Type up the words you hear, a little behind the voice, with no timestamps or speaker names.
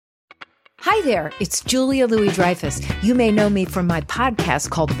Hi there, it's Julia Louis-Dreyfus. You may know me from my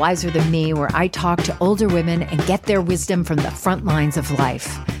podcast called Wiser Than Me, where I talk to older women and get their wisdom from the front lines of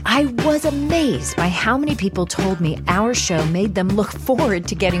life. I was amazed by how many people told me our show made them look forward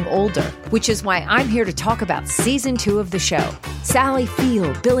to getting older, which is why I'm here to talk about season 2 of the show. Sally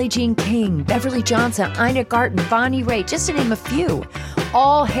Field, Billie Jean King, Beverly Johnson, Ina Garten, Bonnie Raitt, just to name a few.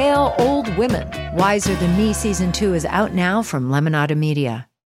 All hail old women. Wiser Than Me season 2 is out now from Lemonada Media.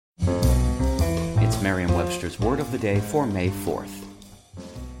 It's Merriam-Webster's Word of the Day for May 4th.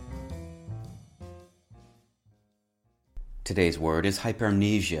 Today's word is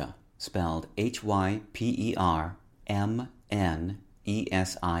hypermnesia, spelled Hypermnesia.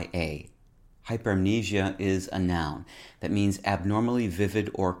 Hypermnesia is a noun that means abnormally vivid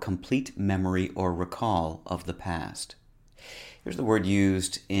or complete memory or recall of the past. Here's the word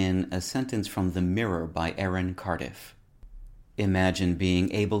used in a sentence from The Mirror by Erin Cardiff. Imagine being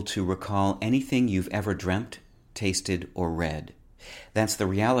able to recall anything you've ever dreamt, tasted, or read. That's the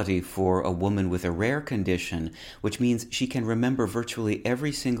reality for a woman with a rare condition, which means she can remember virtually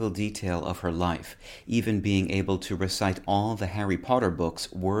every single detail of her life, even being able to recite all the Harry Potter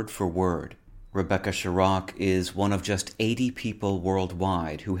books word for word. Rebecca Sharrock is one of just 80 people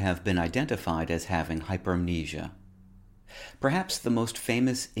worldwide who have been identified as having hypermnesia. Perhaps the most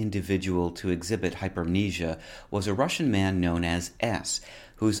famous individual to exhibit hypermnesia was a Russian man known as S,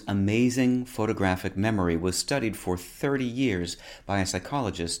 whose amazing photographic memory was studied for 30 years by a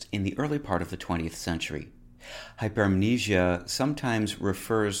psychologist in the early part of the 20th century. Hypermnesia sometimes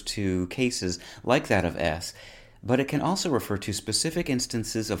refers to cases like that of S, but it can also refer to specific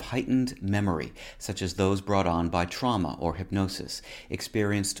instances of heightened memory, such as those brought on by trauma or hypnosis,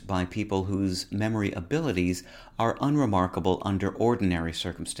 experienced by people whose memory abilities are unremarkable under ordinary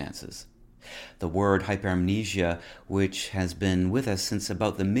circumstances. The word hypermnesia, which has been with us since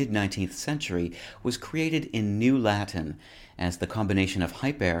about the mid-19th century, was created in New Latin as the combination of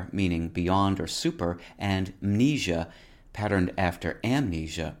hyper, meaning beyond or super, and mnesia, patterned after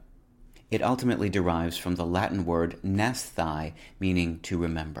amnesia. It ultimately derives from the Latin word mnasthai, meaning to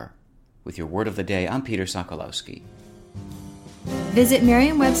remember. With your word of the day, I'm Peter Sokolowski. Visit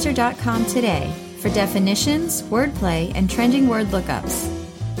Merriam-Webster.com today for definitions, wordplay, and trending word lookups.